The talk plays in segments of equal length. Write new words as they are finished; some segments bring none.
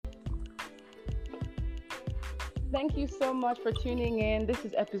Thank you so much for tuning in. This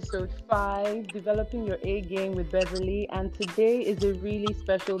is episode 5, Developing Your A Game with Beverly. And today is a really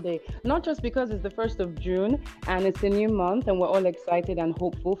special day, not just because it's the 1st of June and it's a new month and we're all excited and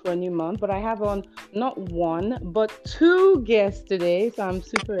hopeful for a new month, but I have on not one, but two guests today. So I'm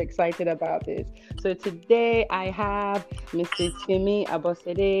super excited about this. So today I have Mrs. Femi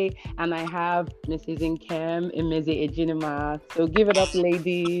Abosede and I have Mrs. Nkem Emeze Ejinima. So give it up,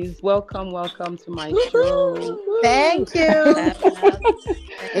 ladies. Welcome to my show. Thank you.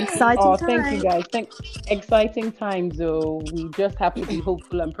 Exciting Thank you time. guys. Exciting times though. We just have to be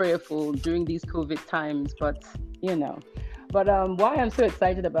hopeful and prayerful during these COVID times, but you know. But why I'm so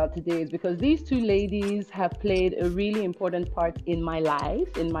excited about today is because these two ladies have played a really important part in my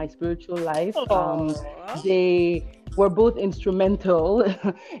life, in my spiritual life. They were both instrumental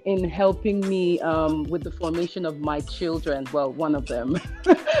in helping me with the formation of my children. Well, one of them.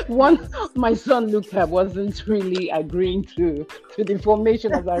 My son Luca wasn't really agreeing to the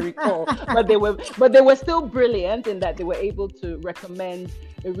formation, as I recall, but they were still brilliant in that they were able to recommend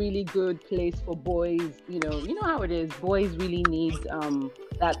a really good place for boys. You know how it is. Boys really need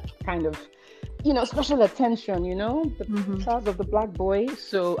that kind of special attention, the child of the black boy.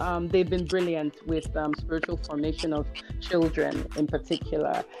 So they've been brilliant with spiritual formation of children in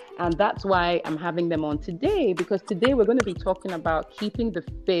particular. And that's why I'm having them on today, because today we're going to be talking about keeping the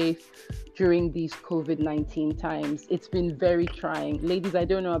faith during these COVID-19 times. It's been very trying. Ladies, I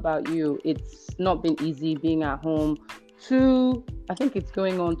don't know about you. It's not been easy being at home. I think it's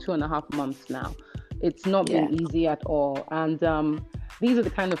going on 2.5 months now. It's not been easy at all. And these are the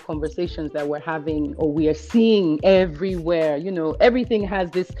kind of conversations that we're having or we are seeing everywhere. Everything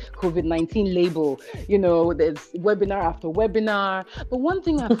has this COVID-19 label. There's webinar after webinar. But one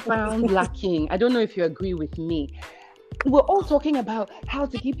thing I found lacking, I don't know if you agree with me, we're all talking about how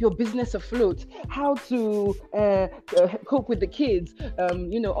to keep your business afloat, how to cope with the kids,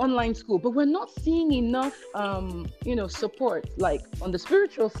 online school, but we're not seeing enough, support, like on the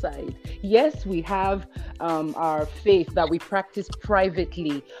spiritual side. Yes, we have our faith that we practice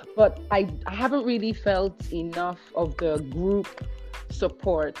privately, but I haven't really felt enough of the group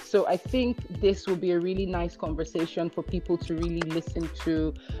support. So I think this will be a really nice conversation for people to really listen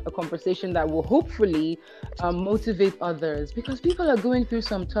to, a conversation that will hopefully motivate others, because people are going through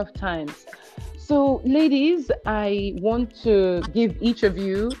some tough times. So ladies, I want to give each of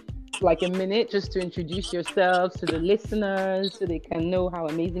you like a minute just to introduce yourselves to the listeners so they can know how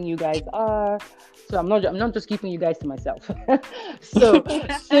amazing you guys are. So I'm not just keeping you guys to myself. So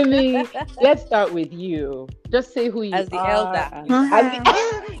Simi, let's start with you. Just say who you as the are. elder.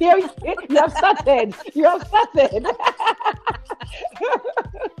 You have started.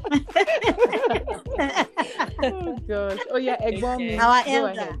 Oh gosh. Oh yeah, Egbon. Our Go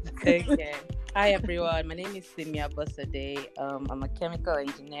elder. ahead. Okay. Hi everyone. My name is Simia Bosade. I'm a chemical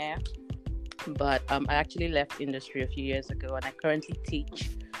engineer, but I actually left industry a few years ago, and I currently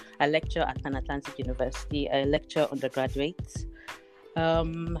teach. I lecture at Pan Atlantic University. I lecture undergraduates.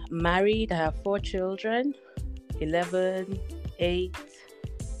 Married. I have 4 children: 11, 8,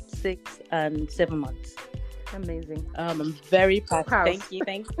 6, and 7 months. Amazing. I'm very passionate. House.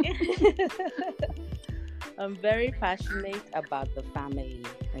 Thank you. I'm very passionate about the family.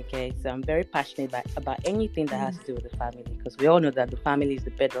 Okay, so I'm very passionate about anything that has to do with the family, because we all know that the family is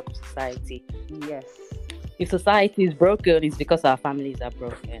the bedrock of society. Yes. If society is broken, it's because our families are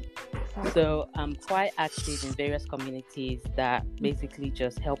broken. So I'm quite active in various communities that basically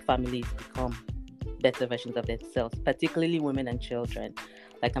just help families become better versions of themselves, particularly women and children.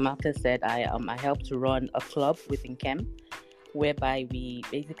 Like Amaka said, I help to run a club within Nkem, whereby we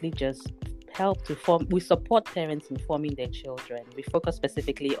basically just we support parents in forming their children. We focus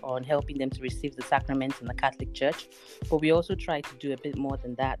specifically on helping them to receive the sacraments in the Catholic Church, but we also try to do a bit more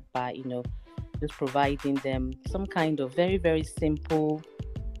than that by, just providing them some kind of very, very simple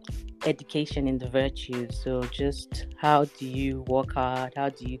education in the virtues. So just how do you work hard? How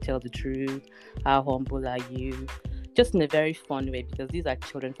do you tell the truth? How humble are you? Just in a very fun way, because these are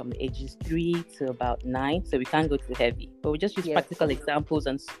children from the ages 3 to about 9, so we can't go too heavy. But we just use practical examples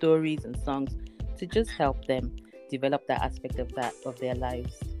and stories and songs to just help them develop that aspect of their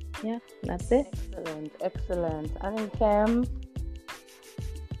lives. Yeah, that's it. Excellent. And then Cam.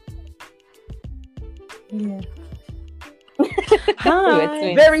 Yeah.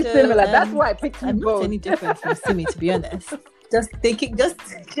 Hi. Very similar. That's why I picked you I'm both. not any different from Simi, to be honest. Just thinking.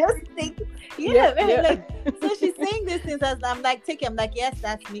 Yeah. Like, so she's saying this things as I'm like, I'm like, yes,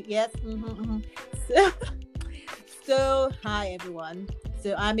 that's me. Yes. So hi everyone.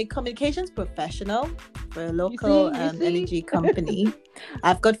 So I'm a communications professional for a local You see? energy company.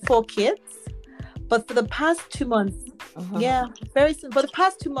 I've got 4 kids. But for the past 2 months, yeah, very soon. For the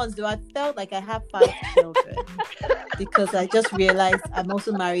past 2 months, though, I felt like I have 5 children because I just realized I'm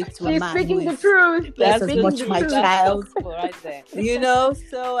also married to a She's man speaking who the is truth. just She's as speaking much the my truth. child, right there. you know.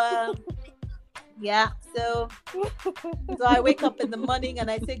 So, yeah. So I wake up in the morning and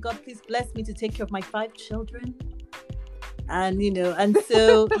I say, God, please bless me to take care of my 5 children. And and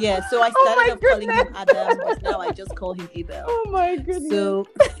so so I started off calling him Adam, but now I just call him Abel. Oh my goodness. So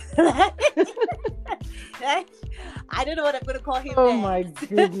I don't know what I'm going to call him. Oh next. my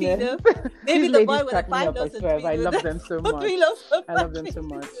goodness. Maybe These the ladies boy with the crack me 5 up, I loaves and swear. 3 I love loaves. them so much. 3 loaves of I love them so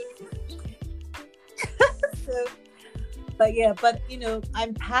much. So, but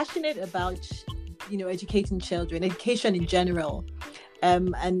I'm passionate about educating children, education in general.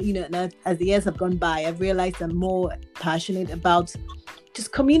 And as the years have gone by, I've realized I'm more passionate about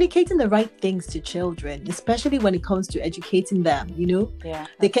just communicating the right things to children, especially when it comes to educating them. You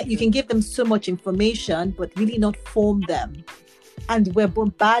can give them so much information, but really not form them. And we're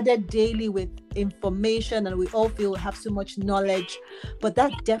bombarded daily with information, and we all feel we have so much knowledge, but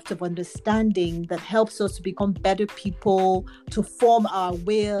that depth of understanding that helps us to become better people, to form our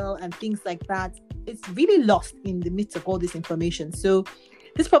will and things like that, it's really lost in the midst of all this information. So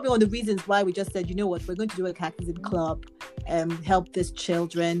this is probably one of the reasons why we just said, you know what, we're going to do a catechism club, help these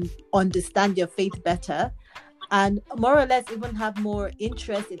children understand their faith better, and more or less even have more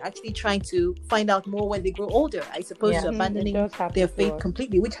interest in actually trying to find out more when they grow older, I suppose, to abandoning their faith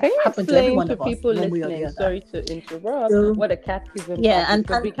completely, which happens to every one of us. People listening, sorry to interrupt, what a catechism is, and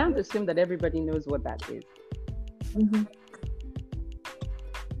because we can't assume that everybody knows what that is. Mm-hmm.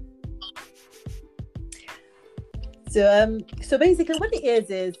 So basically what it is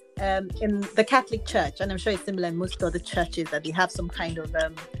in the Catholic Church, and I'm sure it's similar in most other churches, that they have some kind of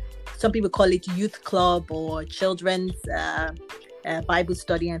some people call it youth club or children's Bible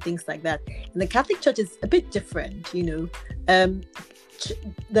study and things like that. And the Catholic Church is a bit different. The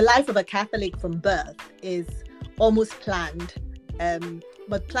life of a Catholic from birth is almost planned,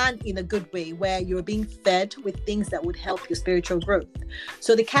 but planned in a good way, where you're being fed with things that would help your spiritual growth.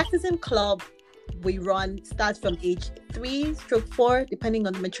 So the Catechism Club we run starts from age 3-4, depending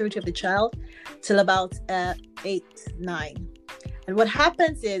on the maturity of the child, till about 8, 9. And what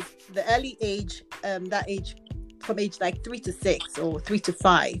happens is the early age, that age from age like 3 to 6 or 3 to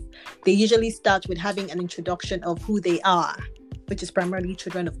 5, they usually start with having an introduction of who they are, which is primarily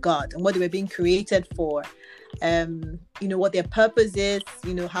children of God and what they were being created for. What their purpose is,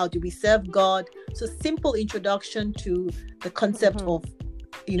 how do we serve God? So simple introduction to the concept of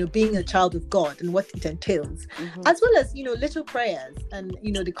being a child of God and what it entails, as well as little prayers and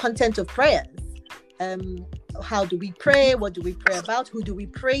the content of prayers. How do we pray? What do we pray about? Who do we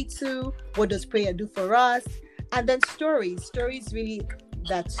pray to? What does prayer do for us? And then stories really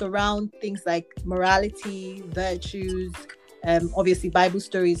that surround things like morality, virtues, obviously Bible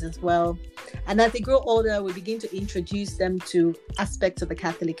stories as well. And as they grow older, we begin to introduce them to aspects of the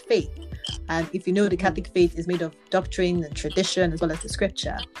Catholic faith. And if you know, the Catholic faith is made of doctrine and tradition as well as the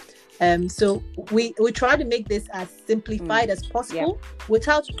scripture. So we try to make this as simplified as possible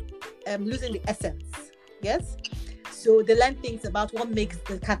without losing the essence. Yes. So they learn things about what makes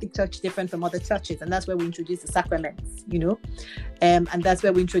the Catholic Church different from other churches. And that's where we introduce the sacraments, and that's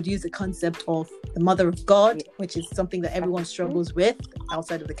where we introduce the concept of the Mother of God, which is something that everyone struggles with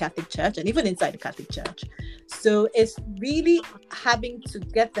outside of the Catholic Church and even inside the Catholic Church. So it's really having to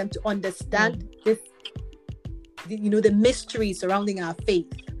get them to understand this, the mystery surrounding our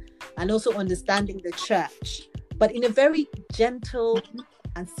faith, and also understanding the church, but in a very gentle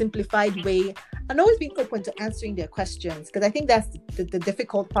and simplified way, and always being open to answering their questions, because I think that's the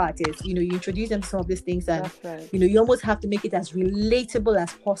difficult part is, you introduce them to some of these things and, you almost have to make it as relatable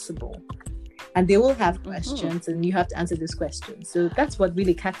as possible. And they will have questions and you have to answer those questions. So that's what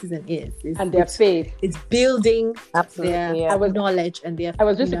really catechism is and their faith. It's building their knowledge and their I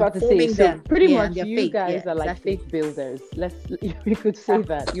was just about to say, so pretty much you faith. guys are like faith builders. We could say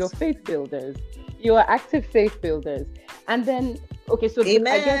that. You're faith builders. You are active faith builders. And then, okay, so I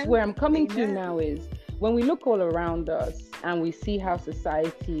guess where I'm coming to now is when we look all around us and we see how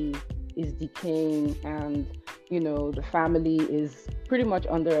society is decaying and, the family is pretty much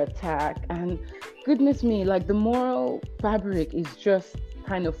under attack, and goodness me, like the moral fabric is just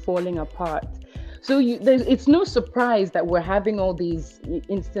kind of falling apart. So it's no surprise that we're having all these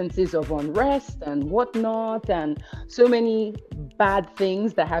instances of unrest and whatnot, and so many bad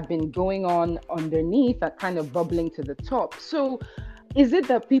things that have been going on underneath are kind of bubbling to the top. So is it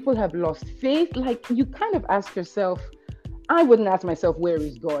that people have lost faith? Like, you kind of ask yourself, I wouldn't ask myself, where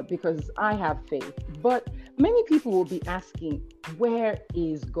is God? Because I have faith. But many people will be asking, where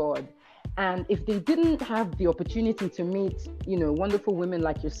is God? And if they didn't have the opportunity to meet, wonderful women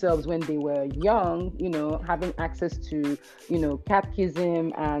like yourselves when they were young, having access to,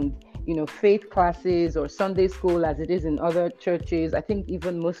 catechism and, faith classes or Sunday school as it is in other churches. I think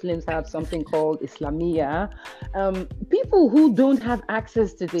even Muslims have something called Islamia. People who don't have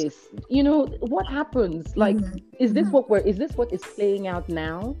access to this, what happens? Like, is this what is playing out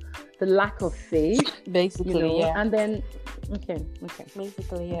now? The lack of faith, basically, yeah. And then, okay,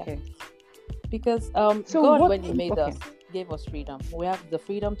 basically, yeah. Okay. Because God, when He made us, gave us freedom. We have the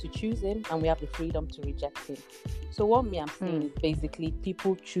freedom to choose Him, and we have the freedom to reject Him. So what I'm saying is basically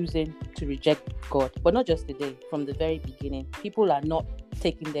people choosing to reject God, but not just today. From the very beginning, people are not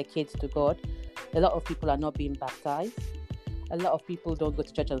taking their kids to God. A lot of people are not being baptized. A lot of people don't go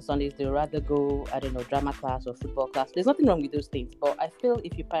to church on Sundays. They rather go, drama class or football class. There's nothing wrong with those things, but I feel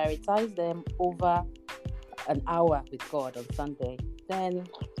if you prioritize them over an hour with God on Sunday, then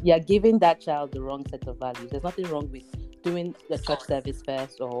you're giving that child the wrong set of values. There's nothing wrong with doing the church service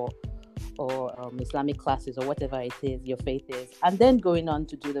first or Islamic classes or whatever it is your faith is, and then going on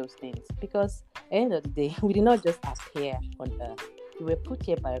to do those things. Because at the end of the day, we did not just appear on earth. We were put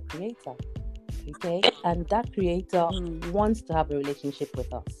here by a creator. Okay, and that creator wants to have a relationship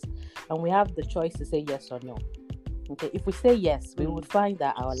with us, and we have the choice to say yes or no. Okay, if we say yes, we would find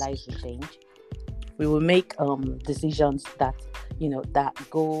that our lives will change. We will make decisions that that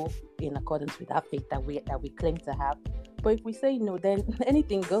go in accordance with our faith that we claim to have. But if we say no, then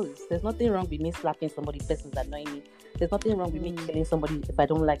anything goes. There's nothing wrong with me slapping somebody, person's annoying me. There's nothing wrong with me killing somebody if I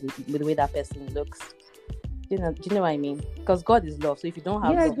don't like the way that person looks. Do you know what I mean? Because God is love. So if you don't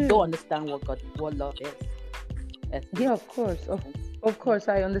have love, you don't understand what love is. Yeah, of course. Of course,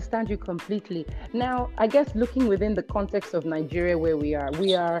 I understand you completely. Now, I guess looking within the context of Nigeria where we are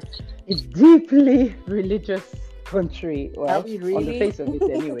a deeply religious country. Well, are we really? On the face of it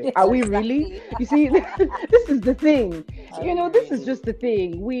anyway. Are we really? You see, this is the thing. This is just the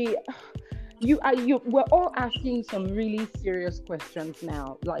thing. We're all asking some really serious questions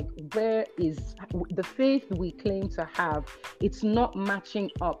now. Like, where is the faith we claim to have? It's not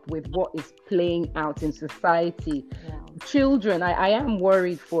matching up with what is playing out in society. Yeah. Children, I am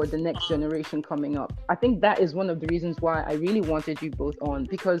worried for the next generation coming up. I think that is one of the reasons why I really wanted you both on,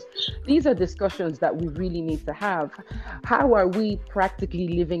 because these are discussions that we really need to have. How are we practically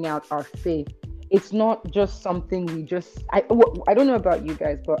living out our faith? It's not just something I don't know about you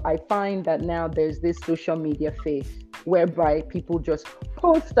guys, but I find that now there's this social media faith whereby people just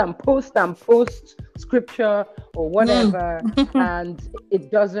post scripture or whatever, and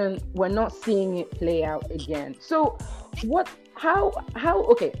we're not seeing it play out again. So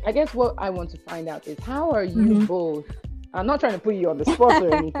okay, I guess what I want to find out is, how are you both? I'm not trying to put you on the spot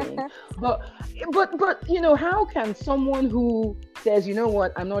or anything, but how can someone who says, you know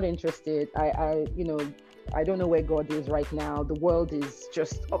what, I'm not interested, I don't know where God is right now, the world is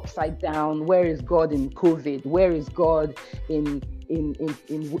just upside down, where is God in COVID, where is God in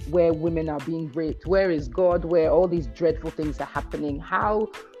where women are being raped, where is God where all these dreadful things are happening? How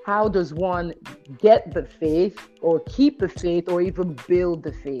does one get the faith or keep the faith or even build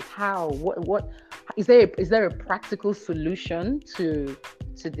the faith? How? What is there a practical solution to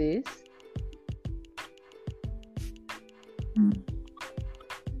this?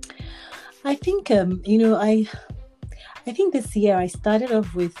 I think I think this year I started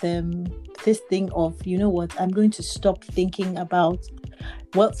off with this thing of, you know what, I'm going to stop thinking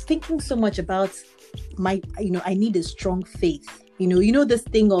so much about my, I need a strong faith. This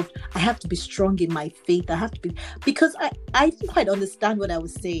thing of, I have to be strong in my faith. I have to be, because I didn't quite understand what I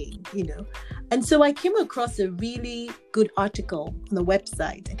was saying, And so I came across a really good article on the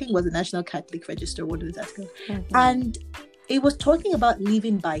website. I think it was the National Catholic Register, one of those articles. Mm-hmm. And it was talking about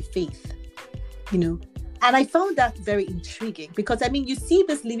living by faith, And I found that very intriguing, because, you see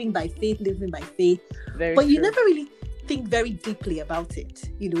this living by faith, very but true. You never really think very deeply about it,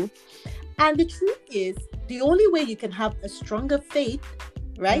 And the truth is, the only way you can have a stronger faith,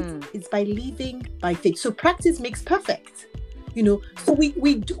 right, is by living by faith. So practice makes perfect, So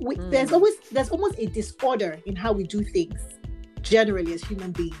there's almost a disorder in how we do things, generally as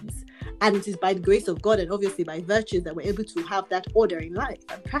human beings, and it is by the grace of God and obviously by virtues that we're able to have that order in life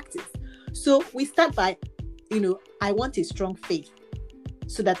and practice. So we start by, I want a strong faith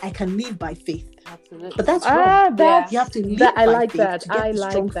so that I can live by faith. Absolutely. But that's wrong. You have to live by I like faith that. to get I the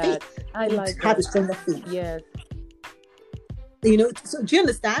like strong that. faith. I like to have that. a stronger faith. Yes. So do you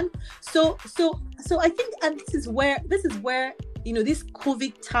understand? So I think, and this is where these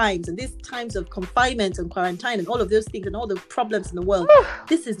COVID times and these times of confinement and quarantine and all of those things and all the problems in the world,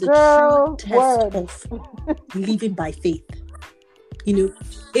 this is the true test of living by faith.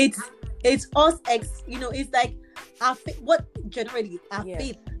 It's us, it's like our faith, what generally our Yes.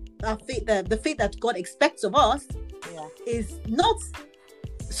 faith, the faith that God expects of us Yeah. is not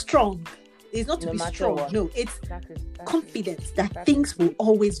strong. It's not to No be matter strong. what. No, it's That is confidence that that things is will it.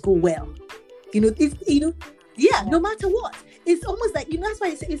 always go well. It's Yeah. no matter what. It's almost like, that's why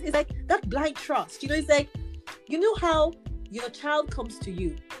it's like that blind trust. It's like, how your child comes to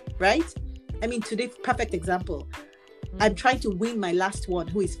you, right? I mean, today, perfect example. I'm trying to win my last one,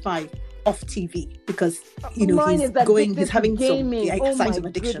 who is 5, off TV because Mine he's is addicted to having gaming. some signs my of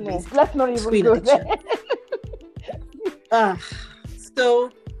addiction. goodness. Basically. Let's not even Screen go addiction. there.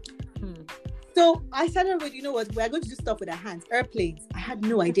 So I started with, we're going to do stuff with our hands. Airplanes. I had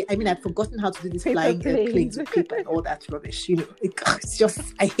no idea. I mean, I'd forgotten how to do this Paper flying planes. airplanes with paper and all that rubbish. It's just,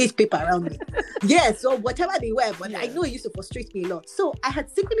 I hate paper around me. Yeah, so whatever they were, but I know it used to frustrate me a lot. So I had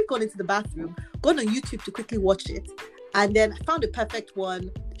secretly gone into the bathroom, gone on YouTube to quickly watch it. And then I found the perfect one,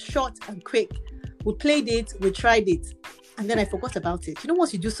 short and quick. We played it, we tried it. And then I forgot about it.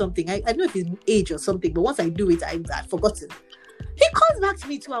 Once you do something, I don't know if it's age or something, but once I do it, I've forgotten. He calls back to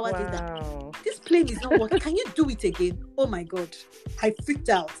me 2 hours later. Wow. This plane is not working. Can you do it again? Oh my God. I freaked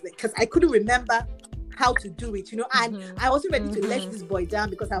out because I couldn't remember how to do it, and I wasn't ready to let this boy down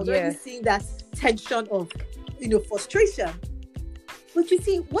because I was already seeing that tension of, frustration. But you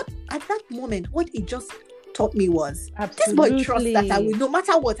see, what at that moment, what it just taught me was, this boy trusts that I will, no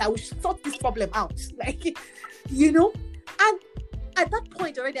matter what, I will sort this problem out. And at that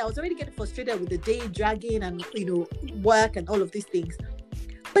point already, I was already getting frustrated with the day dragging and, work and all of these things.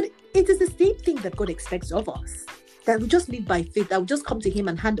 But it is the same thing that God expects of us. That we just live by faith, that we just come to him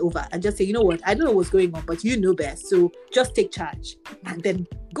and hand over and just say, you know what, I don't know what's going on, but you know best. So just take charge and then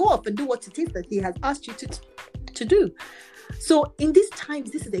go off and do what it is that he has asked you to do. So in these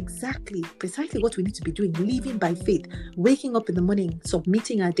times, this is precisely what we need to be doing, living by faith, waking up in the morning,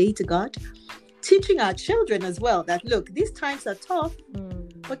 submitting our day to God, teaching our children as well that, look, these times are tough,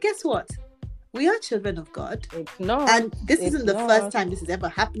 but guess what? We are children of God. It's not. And this isn't the first time this is ever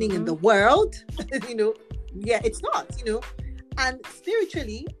happening in the world. It's not, And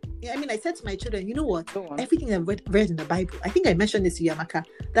spiritually, I said to my children, you know what? Everything I've read in the Bible, I think I mentioned this to Yamaka,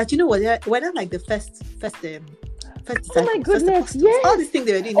 that, we're not like the first oh my goodness, yes. All these things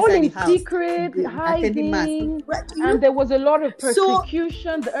they were doing all inside in the house, secret, hiding, and there was a lot of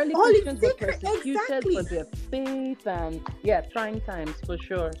persecution. The early Christians were persecuted for their faith, and trying times for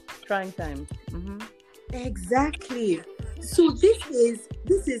sure. Trying times. Exactly. So this is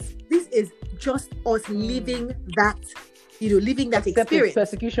just us living that, living that experience.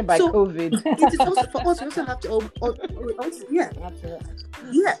 Persecution by COVID. It is also for us. We also have to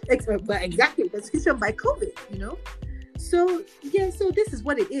exactly, persecution by COVID. So this is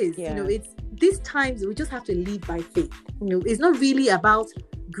what it is. It's these times we just have to live by faith. It's not really about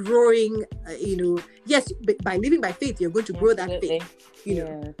growing. Yes, by living by faith, you're going to grow that faith.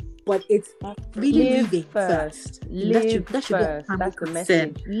 But it's really living first. That should be first. That's the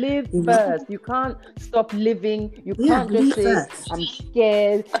message. Live Mhm. first. You can't stop living. You can't just say, first. I'm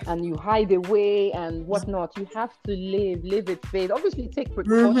scared, and you hide away and whatnot. You have to live with faith. Obviously, take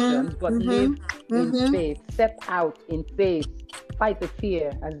precautions, but live in faith. Step out in faith. Fight the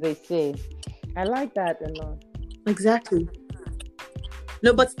fear, as they say. I like that a lot. Exactly.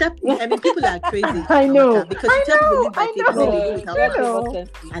 No, but people are crazy. I know. Because you tell people live by faith, I know. they do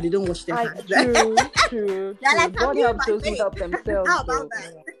without and they don't wash their hands. True. Like, God helps those who help themselves. How about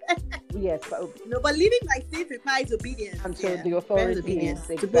that? Yes, but living by faith requires obedience. And so the authority obedience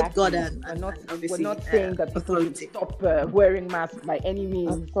exactly. to both God and we're not saying that people should authority. stop wearing masks by any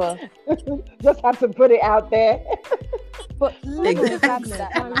means. Just have to put it out there. But Exactly.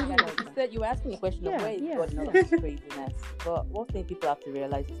 you were asking the question of where is God in all of this craziness. But one thing people have to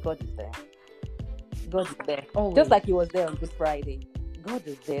realize is God is there. God is there. Always. Just like he was there on Good Friday. God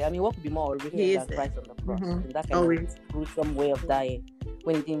is there. What could be more original than Christ on the cross? And that kind of gruesome way of dying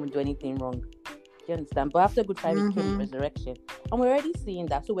when he didn't even do anything wrong. Do you understand? But after Good Friday came resurrection. And we're already seeing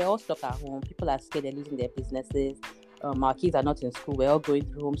that. So we're all stuck at home. People are scared they're losing their businesses. Our kids are not in school. We're all going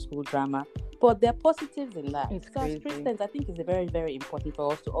through homeschool drama. But there are positives in that. So as Christians, I think it's very, very important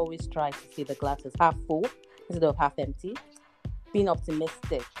for us to always try to see the glass as half full instead of half empty. Being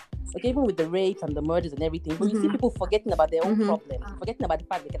optimistic. Like even with the rapes and the murders and everything, but you see people forgetting about their own problems, forgetting about the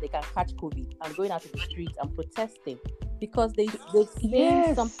fact that they can catch COVID and going out to the streets and protesting because they've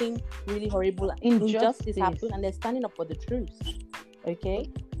seen something really horrible, injustice happen, and they're standing up for the truth. Okay?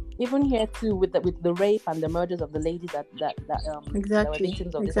 even here too with the rape and the murders of the ladies that were Exactly.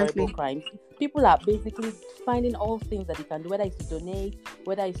 victims of these Exactly. horrible crimes, people are basically finding all things that they can do, whether it's to donate,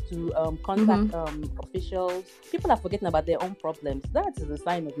 whether it's to contact officials. People are forgetting about their own problems. That is a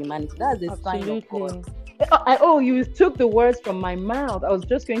sign of humanity. That is a sign of God. Oh, you took the words from my mouth. I was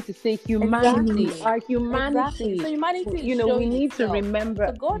just going to say humanity. Exactly. Our humanity. Exactly. So humanity is You know, we showing need to itself. remember.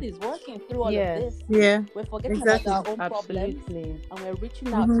 So God is working through all Yes. of this. Yeah. We're forgetting Exactly. about our own problems, Absolutely. and we're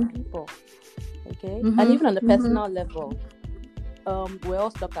reaching out to people. Okay, Mhm. and even on the personal level, we're all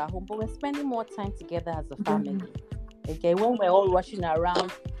stuck at home, but we're spending more time together as a family. Okay, when we're all rushing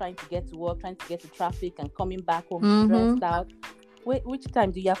around, trying to get to work, trying to get to traffic, and coming back home stressed out. Which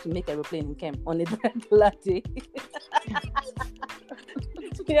time do you have to make aeroplane in camp on a regular day?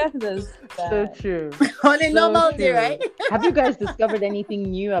 So true. On a So normal day, true. right? Have you guys discovered anything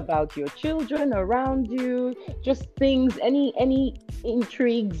new about your children around you? Just things, any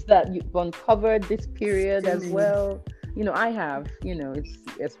intrigues that you've uncovered this period as well? You know, I have. You know,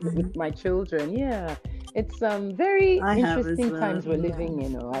 it's with my children. Yeah, it's very I have as interesting well. times we're Yeah. living. You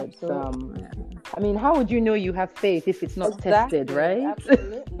know, it's Absolutely. I mean, how would you know you have faith if it's not tested, right?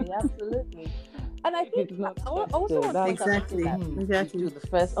 Absolutely. And I think It's not I also want to tested. point out something Exactly. that Exactly. we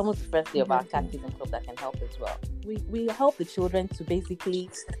do almost the first day of our catechism club that can help as well. We help the children to basically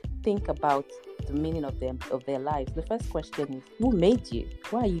think about the meaning of their lives. The first question is, who made you?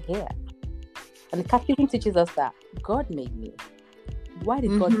 Why are you here? And the catechism teaches us that God made me. Why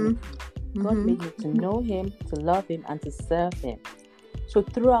did God make me? God made me to know Him, to love Him, and to serve Him. So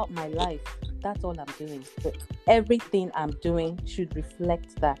throughout my life, that's all I'm doing. So everything I'm doing should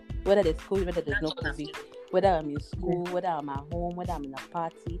reflect that. Whether there's COVID, whether there's no COVID, whether I'm in school, whether I'm at home, whether I'm in a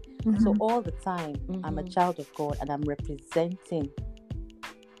party. So all the time, I'm a child of God and I'm representing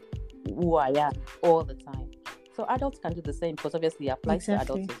who I am all the time. So adults can do the same because obviously it applies to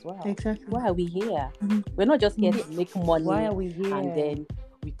adults as well. Exactly. Why are we here? We're not just here to make money. Why are we here? And then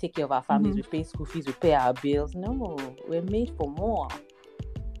we take care of our families, we pay school fees, we pay our bills. No, we're made for more.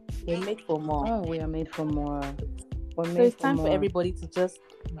 We're made for more. Oh, we are made for more. So it's time for everybody to just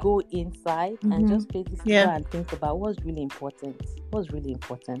go inside and just basically go and think about what's really important. What's really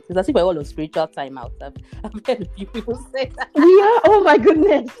important. It's as if we're all on spiritual timeout. I've heard a few people say that. We are. Oh my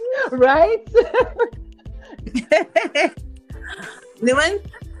goodness! Right?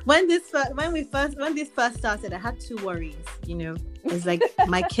 When this first started, I had two worries. You know, it's like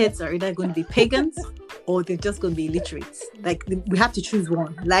my kids are either going to be pagans or they're just going to be illiterate. Like we have to choose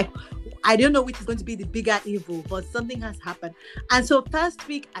one. Like I don't know which is going to be the bigger evil, but something has happened. And so first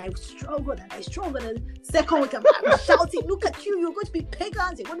week I struggled. And second week I'm shouting, "Look at you! You're going to be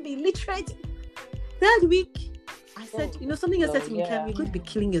pagans. You're going to be illiterate." Third week I said, something else said to me, "You're going to be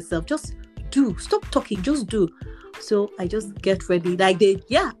killing yourself. Just do. Stop talking. Just do." So I just get ready. I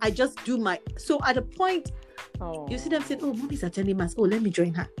just do my. So at a point, you see them saying, "Oh, mommy's attending mass. Oh, let me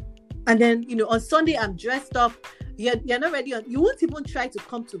join her." And then, on Sunday, I'm dressed up. You're not ready. You won't even try to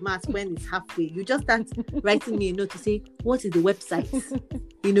come to mass when it's halfway. You just start writing me a note to say, "What is the website?"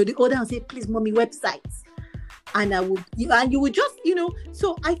 The order will say, "Please, mommy, websites." And you would just,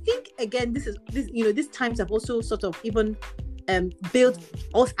 So I think again, these times have also sort of even built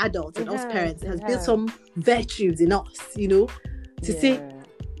us adults and us parents has built some virtues in us, to say,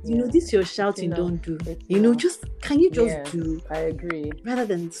 this you're shouting, don't do. Just can you just do? I agree. Rather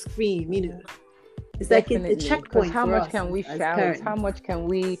than scream, It's Definitely. like a checkpoint. How for much us can we as shout? parents. How much can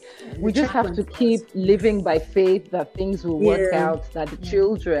we? We just have to keep living by faith that things will work out. That the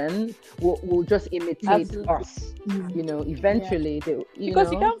children will just imitate us. Eventually they.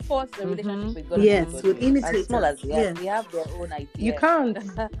 Because you can't force a relationship with God. Yes, with imitators. As small as they are, they have their own ideas. You can't.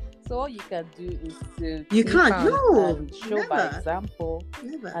 So all you can do is to show by example,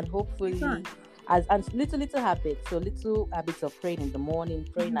 and hopefully. And little habits. So little habits of praying in the morning,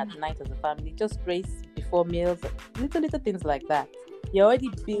 praying at night as a family, just praise before meals, little things like that. You're already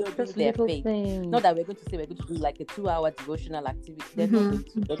building their faith. Things. Not that we're going to say we're going to do like a 2-hour devotional activity. They're not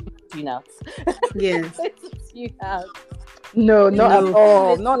going to tune out. Yes. Tune out. No, not at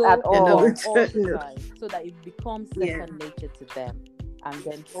all. Not at all. All the time, so that it becomes second nature to them. And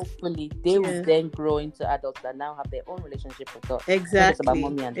then hopefully they will then grow into adults that now have their own relationship with God. Exactly. Not just about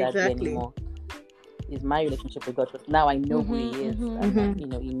mommy and daddy anymore. Is my relationship with God, but now I know who He is, and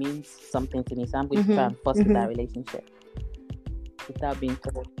He means something to me. So I'm going to try and foster that relationship without being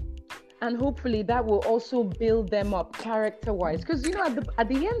told. And hopefully that will also build them up character-wise, because at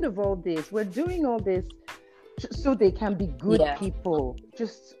the end of all this, we're doing all this so they can be good people,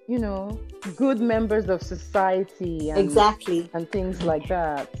 just good members of society, and exactly, and things like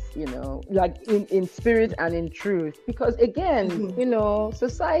that, like in spirit and in truth. Because again,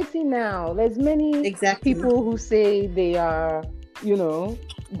 society now, there's many people who say they are,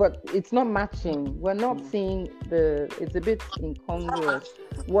 but it's not matching. We're not seeing it's a bit incongruous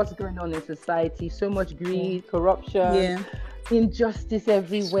what's going on in society. So much greed, corruption, injustice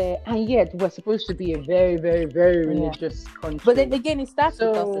everywhere, and yet we're supposed to be a very, very, very religious country. But then again, it starts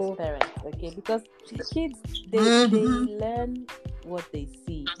with us as parents, okay? Because the kids, they learn what they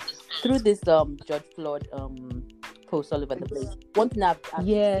see through this George Floyd post all over the place. One thing I've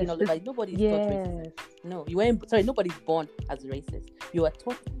seen all over, nobody's taught racist. No, nobody's born as racist. You are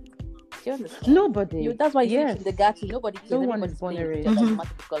taught. Do you understand? Nobody. That's why you see in the garden, nobody cares. No one is born a racist. Doesn't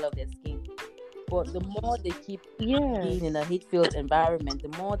matter the color of their skin. But the more they keep being in a hate-filled environment, the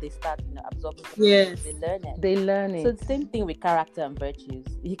more they start, absorbing. They learn it. They learn it. So the same thing with character and virtues.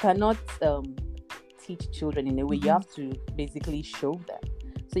 You cannot teach children in a way. You have to basically show them.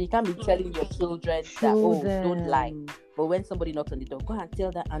 So you can't be telling your children that don't lie. But when somebody knocks on the door, go and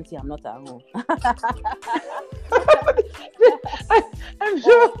tell that auntie I'm not at home. I'm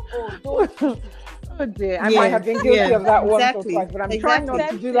sure. Oh dear, I might have been guilty of that once or twice, but I'm trying not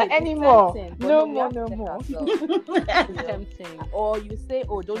to do that anymore. No more. Tempting. Or you say,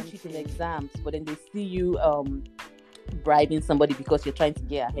 don't cheat in exams, but then they see you bribing somebody because you're trying to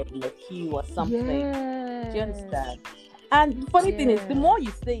get ahead in a queue or something. Do you understand? And the funny thing is, the more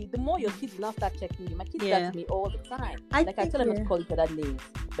you say, the more your kids will now start checking you. My kids start to me all the time. I tell them not to call each other names.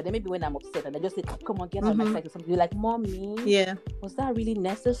 But then maybe when I'm upset and I just say, come on, get out of my sight or something. They're like, Mommy, was that really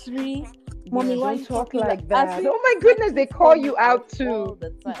necessary? Mommy, why you talk like that? Oh my goodness, they call you out too. All the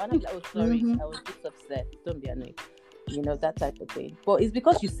time. And I'm like, oh, sorry, I was just upset. Don't be annoyed. That type of thing. But it's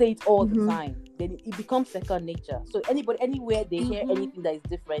because you say it all the time. Then it becomes second nature. So anywhere they hear anything that is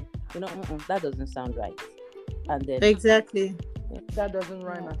different, that doesn't sound right. And then exactly, that doesn't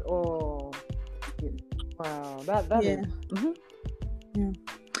rhyme at all. Wow, that is.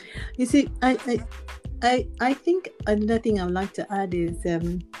 You see, I think another thing I would like to add is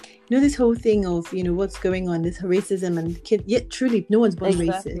this whole thing of what's going on, this racism and kid. Yet truly, no one's born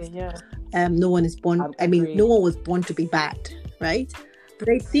racist. No one is born. I mean, no one was born to be bad, right? But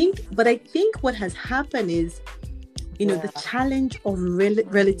I think what has happened is, the challenge of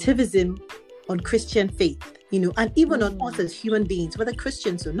relativism on Christian faith, and even on us as human beings, whether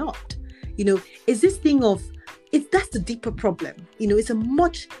Christians or not, is this thing of that's the deeper problem. It's a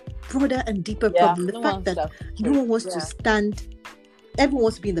much broader and deeper problem. The fact that no one wants to stand, everyone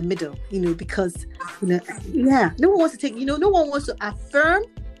wants to be in the middle, because no one wants to take, no one wants to affirm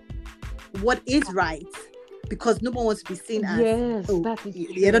what is right, because no one wants to be seen as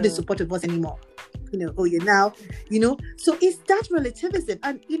you're not in support of us anymore. You're now, so it's that relativism,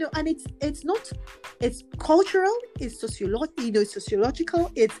 and it's not, it's cultural, it's sociological,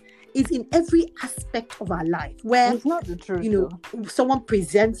 it's in every aspect of our life, where it's not the truth. Someone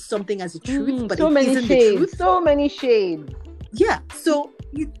presents something as a truth, but so it many isn't shades, the truth. so many shades. Yeah, so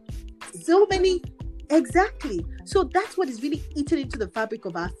many. Exactly. So that's what is really eaten into the fabric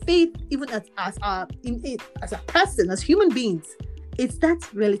of our faith, even as a person, as human beings. It's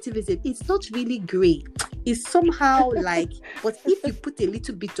that relativism. It's not really grey. It's somehow like, but if you put a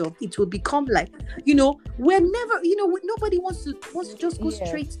little bit of, it will become like, we're never, nobody wants to just go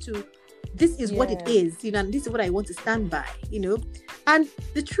straight to, this is what it is, and this is what I want to stand by, And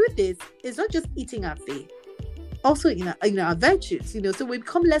the truth is, it's not just eating our faith, also our virtues, so we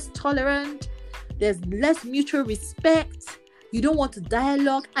become less tolerant. There's less mutual respect. You don't want to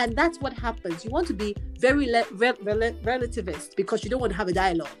dialogue, and that's what happens. You want to be very relativist because you don't want to have a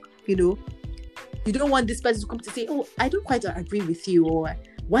dialogue. You don't want this person to come to say, "Oh, I don't quite agree with you," or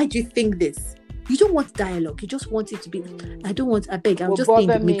 "Why do you think this?" You don't want dialogue. You just want it to be. I don't want. I beg. I'll just stay in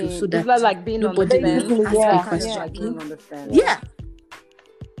the middle so that like being nobody will ask me questions. Like being on the fence. Yeah.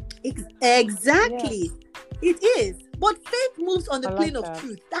 Exactly. Yes. It is. But faith moves on the plane of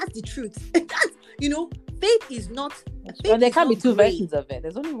truth. That's the truth. Faith is not. There can't be two versions of it.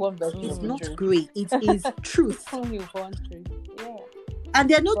 There's only one version. It's not great. It is truth. Only one truth. Yeah. And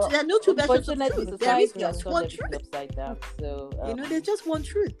there are no two versions of truth. There is just one truth. Upside down. So there's just one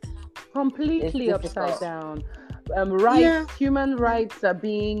truth. Completely upside down. Human rights are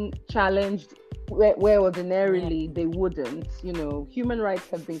being challenged where ordinarily they wouldn't. Human rights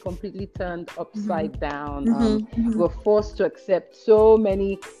have been completely turned upside down. We're forced to accept so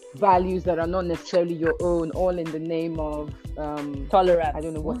many values that are not necessarily your own, all in the name of tolerance. I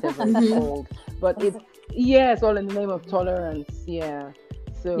don't know whatever it's called, but it's all in the name of tolerance. Yeah.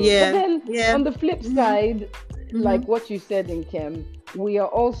 So, but then on the flip side, like what you said in Kim, we are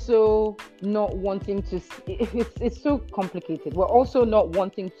also not wanting to it's so complicated. We're also not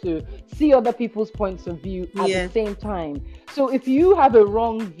wanting to see other people's points of view at the same time. So if you have a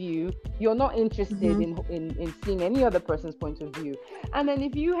wrong view, you're not interested in seeing any other person's point of view. And then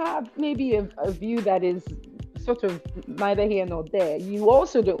if you have maybe a view that is sort of neither here nor there, you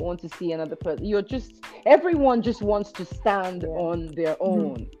also don't want to see another person. Everyone just wants to stand on their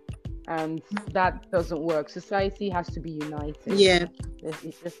own. And that doesn't work. Society has to be united. Yeah,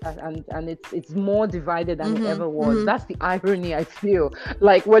 it's just and it's more divided than it ever was. That's the irony. I feel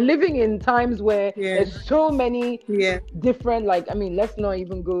like we're living in times where there's so many different. Like, I mean, let's not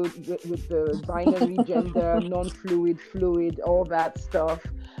even go with the binary gender, non-fluid, fluid, all that stuff.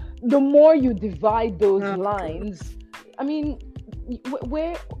 The more you divide those lines, I mean,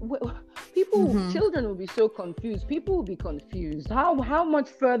 where people, children will be so confused. People will be confused. How much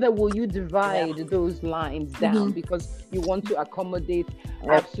further will you divide those lines down because you want to accommodate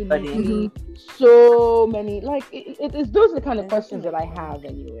absolutely so many? Like, those are the kind of questions that I have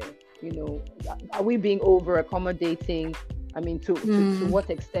anyway. You know, are we being over accommodating? I mean, to what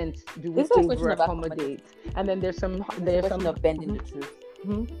extent do we over accommodate? And then there's some of bending the truth.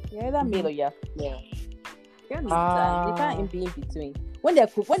 You're either male or you're female. You can't be in between. When they're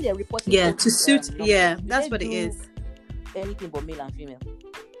reporting, to suit, that's what it is. Anything but male and female.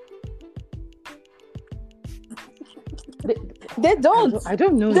 They don't. I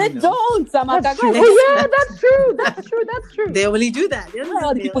don't know. They don't. That's true. Oh yeah, that's true. They only do that. They don't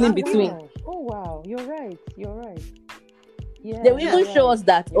all the people in between. Oh wow, you're right. Yeah, they will even show us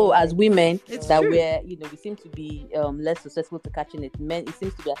that as women it's that true. we seem to be less successful to catching it. Men, it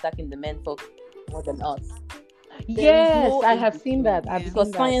seems to be attacking the men folk more than us. Yes, I have seen that.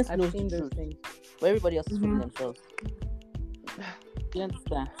 Because science knows seen the those truth. things. Where everybody else is fooling themselves. You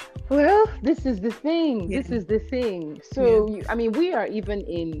understand? Well, this is the thing. So, I mean, we are even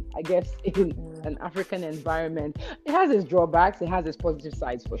in an African environment. It has its drawbacks. It has its positive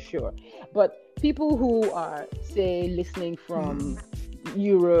sides for sure. But people who are, say, listening from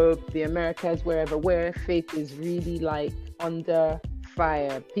Europe, the Americas, where faith is really like under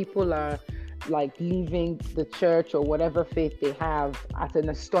fire, people are like leaving the church or whatever faith they have at an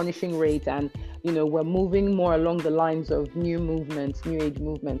astonishing rate, and we're moving more along the lines of new age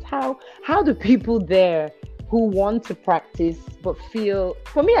movements. How do people there who want to practice but feel,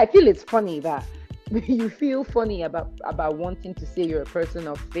 for me, I feel it's funny that you feel funny about wanting to say you're a person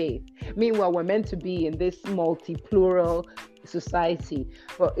of faith. Meanwhile, we're meant to be in this multi-plural society,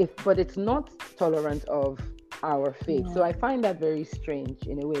 but it's not tolerant of our faith. So I find that very strange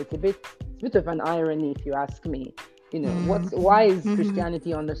in a way. It's a bit of an irony, if you ask me. Why is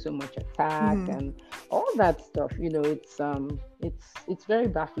Christianity under so much attack and all that stuff? It's very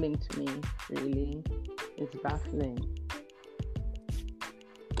baffling to me, really. It's baffling.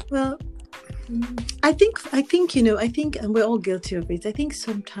 Well, I think and we're all guilty of it. I think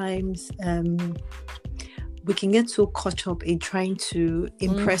sometimes we can get so caught up in trying to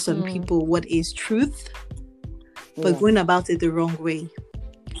impress on people what is truth, but going about it the wrong way.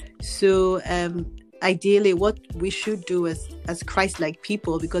 So ideally, what we should do as Christ-like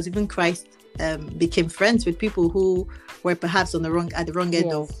people, because even Christ became friends with people who were perhaps at the wrong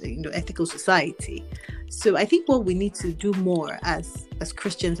end of ethical society. So I think what we need to do more as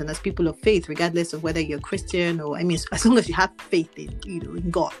Christians and as people of faith, regardless of whether you're Christian or, as long as you have faith in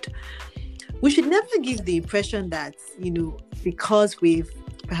God, we should never give the impression that because we've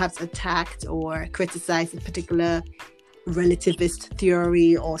perhaps attacked or criticized a particular relativist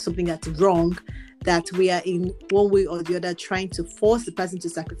theory or something that's wrong, that we are in one way or the other trying to force the person to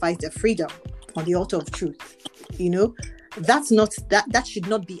sacrifice their freedom on the altar of truth. That should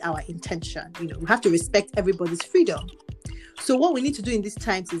not be our intention. We have to respect everybody's freedom. So what we need to do in these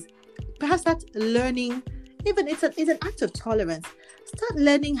times is perhaps start learning, even it's an act of tolerance. Start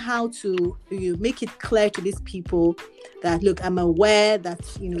learning how to make it clear to these people that, look, I'm aware that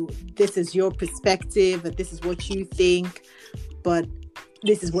this is your perspective and this is what you think, but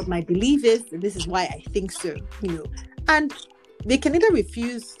this is what my belief is and this is why I think so. And they can either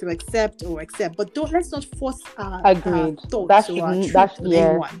refuse to accept or accept, but let's not force our thoughts or our truth on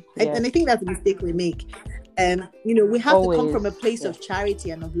anyone. Yes. And I think that's a mistake we make. We have to come from a place of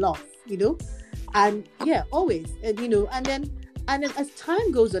charity and of love. And always, and then as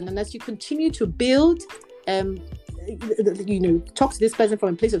time goes on and as you continue to build, talk to this person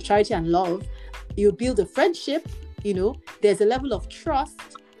from a place of charity and love, you build a friendship. There's a level of trust,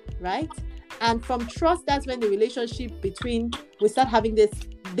 right? And from trust, that's when the relationship we start having this,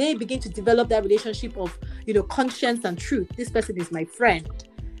 they begin to develop that relationship of, conscience and truth. This person is my friend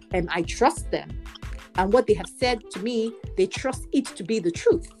and I trust them. and what they have said to me, they trust it to be the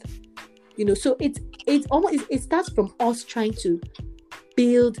truth. So it's almost, it starts from us trying to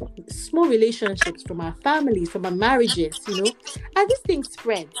build small relationships from our families, from our marriages, and this thing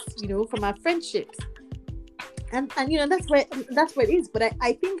spreads, from our friendships. And that's where it is. But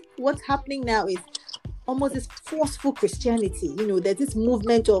I think what's happening now is almost this forceful Christianity. There's this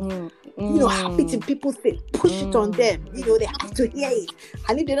movement of have it in people's face, push it on them. They have to hear it,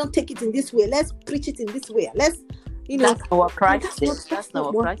 and if they don't take it in this way, let's preach it in this way. Let's that's not what Christ is. That's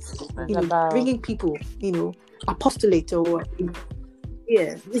not what Christ is bringing people, apostolate or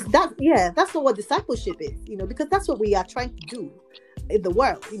that's not what discipleship is, because that's what we are trying to do in the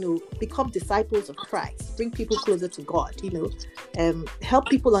world, become disciples of Christ, bring people closer to God, help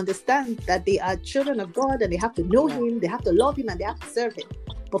people understand that they are children of God and they have to know him, they have to love him, and they have to serve him.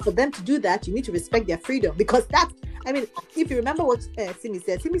 But for them to do that, you need to respect their freedom, because if you remember what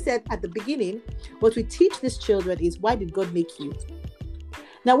Simi said at the beginning, what we teach these children is, why did God make you?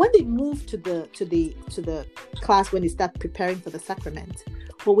 Now, when they move to the class, when they start preparing for the sacrament,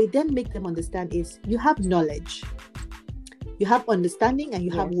 what we then make them understand is, you have knowledge, you have understanding, and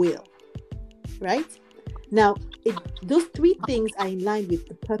you have will, right? Now, those three things are in line with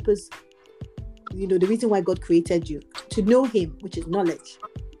the purpose, the reason why God created you: to know him, which is knowledge;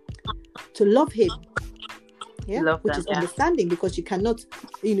 to love him, which is understanding, because you cannot,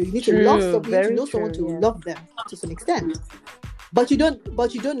 you need to love someone, you need to know someone to love them to some extent. But you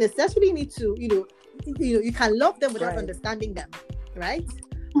don't necessarily need to, you can love them without understanding them, right?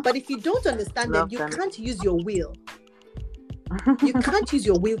 But if you don't understand them, you can't use your will. You can't use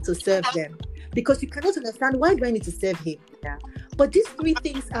your will to serve them, because you cannot understand, why do I need to serve him? Yeah. But these three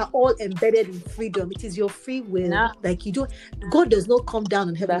things are all embedded in freedom. It is your free will. No. Like, God does not come down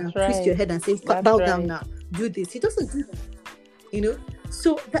on heaven and twist your head and say, bow down now, do this. He doesn't do that.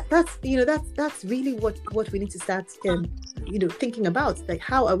 So that's really what we need to start thinking about. Like,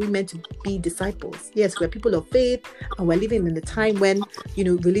 how are we meant to be disciples? Yes, we're people of faith, and we're living in a time when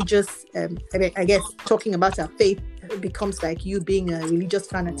religious I guess talking about our faith becomes like you being a religious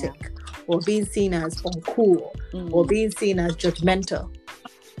fanatic, or being seen as uncool, or being seen as judgmental.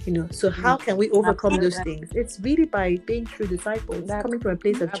 So how can we overcome those things? It's really by being true disciples, coming from a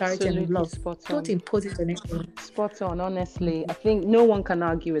place of charity and love. Don't impose it on anyone. Spot on, honestly. I think no one can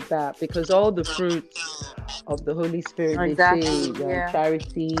argue with that, because all the fruits of the Holy Spirit, they say,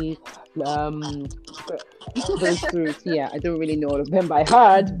 charity, those fruits. I don't really know all of them by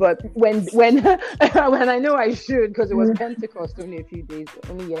heart, but when when I know I should, because it was Pentecost only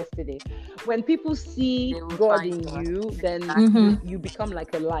yesterday. When people see God in you, then you become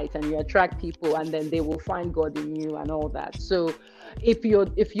like a light, and you attract people, and then they will find God in you and all that. So if you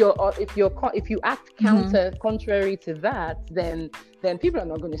act contrary to that, then people are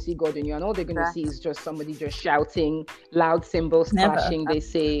not going to see God in you, and all they're going to see is just somebody just shouting, loud cymbals clashing, they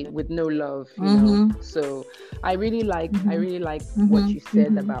say, with no love, So I really like what you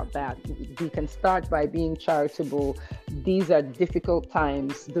said about that. We can start by being charitable. These are difficult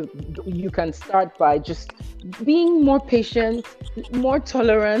times. You can start by just being more patient, more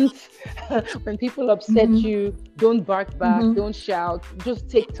tolerant. When people upset you, don't bark back, don't shout, just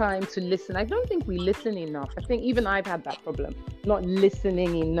take time to listen. I don't think we listen enough. I think even I've had that problem, not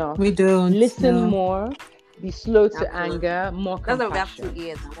listening enough. We don't listen more, be slow to anger, more compassion. That's why we have 2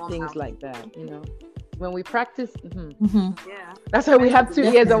 ears and 1 things mouth. Like that, when we practice. That's why we have 2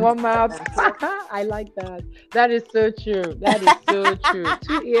 ears and 1 mouth. I like that. That is so true.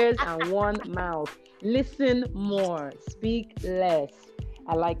 2 ears and 1 mouth. Listen more, speak less.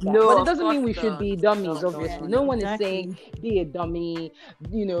 I like that. No, but it doesn't mean we should be dummies, obviously. No one is saying be a dummy,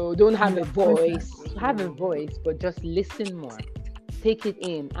 don't have a voice. Have a voice, but just listen more. Take it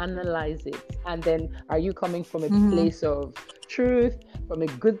in, analyze it. And then, are you coming from a place of truth, from a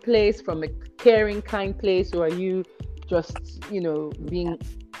good place, from a caring, kind place, or are you just, being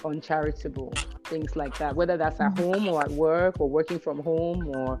uncharitable? Things like that. Whether that's at home or at work, or working from home,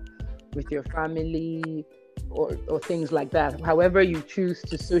 or with your family, or things like that. However you choose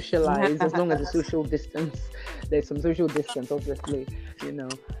to socialize, as long as there's some social distance, obviously,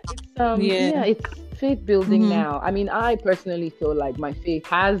 it's faith building now. I mean, I personally feel like my faith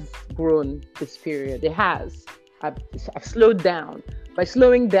has grown this period. It has. I've slowed down. By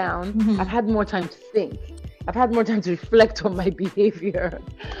slowing down, I've had more time to think. I've had more time to reflect on my behavior.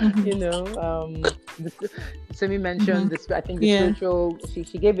 Simi mentioned this. I think the spiritual.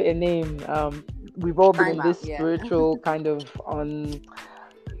 She gave it a name. We've all been in this spiritual kind of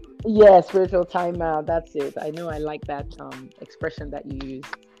spiritual timeout. That's it. I know. I like that expression that you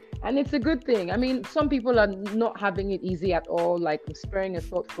used. And it's a good thing. I mean, some people are not having it easy at all. Like, I'm sparing a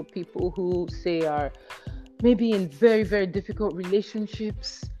thought for people who say are maybe in very, very difficult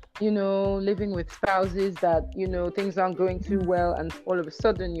relationships, living with spouses that, things aren't going too well. And all of a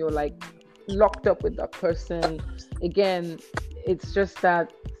sudden you're like locked up with that person. Again, it's just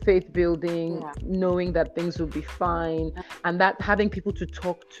that faith building, knowing that things will be fine, and that having people to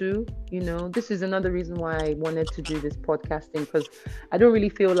talk to. This is another reason why I wanted to do this podcasting, because I don't really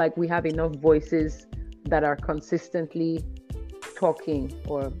feel like we have enough voices that are consistently talking,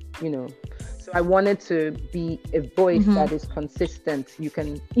 or so I wanted to be a voice that is consistent. You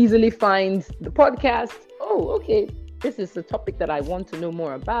can easily find the podcast. Oh, okay, this is the topic that I want to know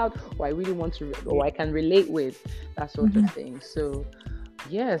more about, or I really want to, or I can relate with, that sort of thing. So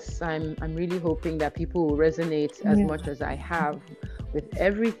yes, I'm really hoping that people will resonate as much as I have with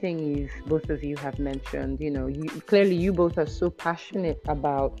everything both of you have mentioned. You both are so passionate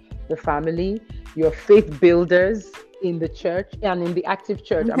about the family. You're faith builders in the church and in the active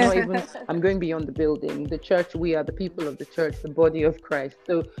church. I'm going beyond the building. The church, we are the people of the church, the body of Christ.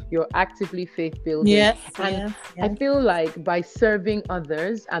 So you're actively faith building. I feel like by serving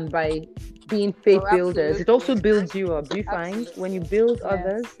others and by being faith builders, it also builds you up. Do you find when you build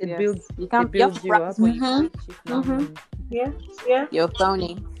others, it builds you up? You're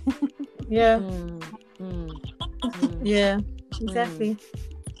phony. Exactly.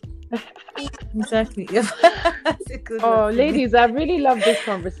 Exactly. Ladies, I really love this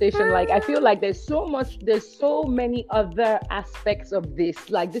conversation. Like, I feel like there's so many other aspects of this.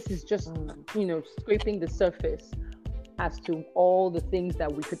 Like, this is just scraping the surface as to all the things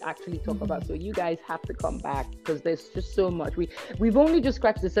that we could actually talk about. So you guys have to come back, because there's just so much. We've only just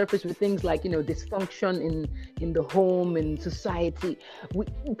scratched the surface with things like dysfunction in the home, in society.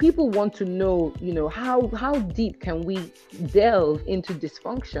 People want to know how deep can we delve into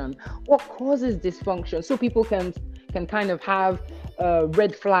dysfunction? What causes dysfunction? So people can kind of have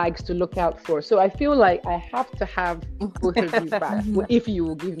red flags to look out for. So I feel like I have to have both of you back, if you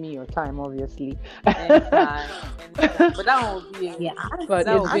will give me your time, obviously. Anytime. But that will be But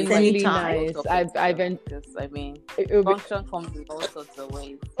it's been really nice. Function comes in all sorts of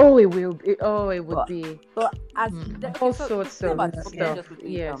ways. Oh, it will. It would be. So as all sorts of stuff.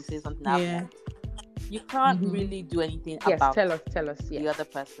 You can't really do anything about tell us the other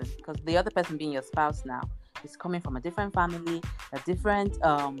person, because the other person, being your spouse now, is coming from a different family, a different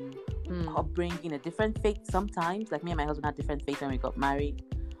upbringing, a different faith sometimes. Like me and my husband had different faith when we got married.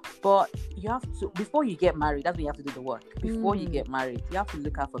 But you have to, before you get married, that's when you have to do the work. Before you get married, you have to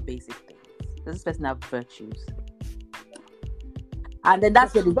look out for basic things. Does this person have virtues? And then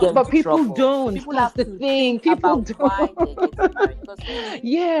that's where they get But people trouble. don't. People That's have the to thing. think People about why they're getting married. Because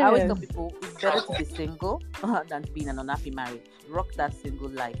I always tell people, it's better to be single than to be in an unhappy marriage. Rock that single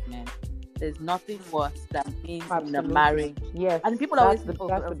life, man. There's nothing worse than being in a marriage. Yes. And people always think,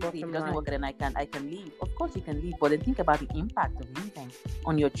 if it doesn't work, then I can leave. Of course you can leave, but then think about the impact of leaving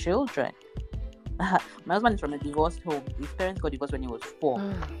on your children. My husband is from a divorced home. His parents got divorced when he was 4.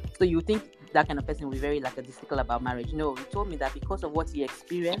 So you think that kind of person will be very lackadaisical about marriage. No, he told me that because of what he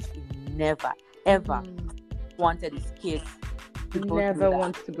experienced, he never, ever wanted his kids to go never through that.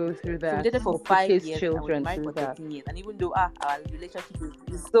 wants to go through that. So we dated for 5 years and we were married for 13 years. And even though our relationship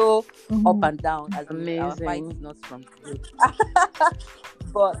is so up and down, as our fight is not strong today.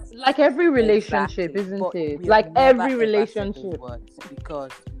 But like every relationship, isn't it? Like every relationship.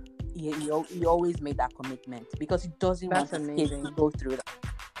 Because he always made that commitment, because he doesn't want his kids to go through that.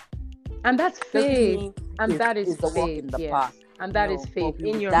 And that's faith. And that is faith. Yes. And that is faith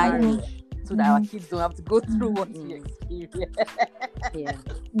in your marriage. So that our kids don't have to go through what you experience.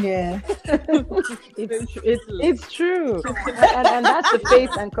 It's true. And that's the faith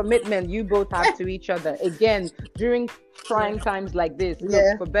and commitment you both have to each other. Again, during trying times like this,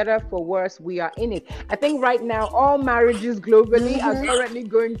 look, for better, for worse, we are in it. I think right now all marriages globally are currently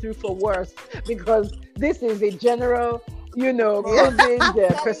going through for worse, because this is a general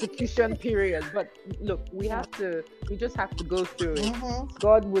COVID persecution period. But look, we just have to go through it.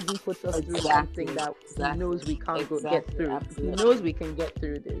 God wouldn't put us through something that he knows we can't get through. He knows we can get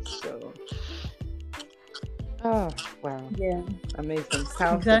through this. So wow. Amazing.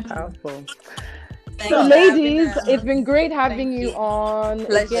 Powerful. So ladies, it's been great having you on.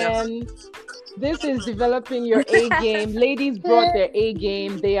 Again, this is developing your A game. Ladies brought their A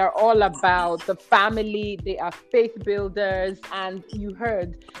game. They are all about the family. They are faith builders. And you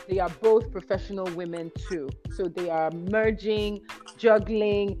heard, they are both professional women too. So they are merging,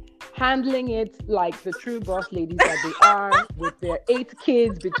 juggling, handling it like the true boss ladies that they are, with their 8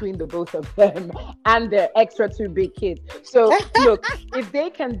 kids between the both of them and their extra 2 big kids. So look, if they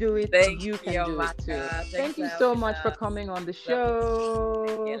can do it, you can do it too. Thank you so much for coming on the show.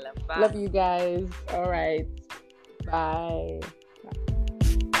 Love you guys. All right. Bye.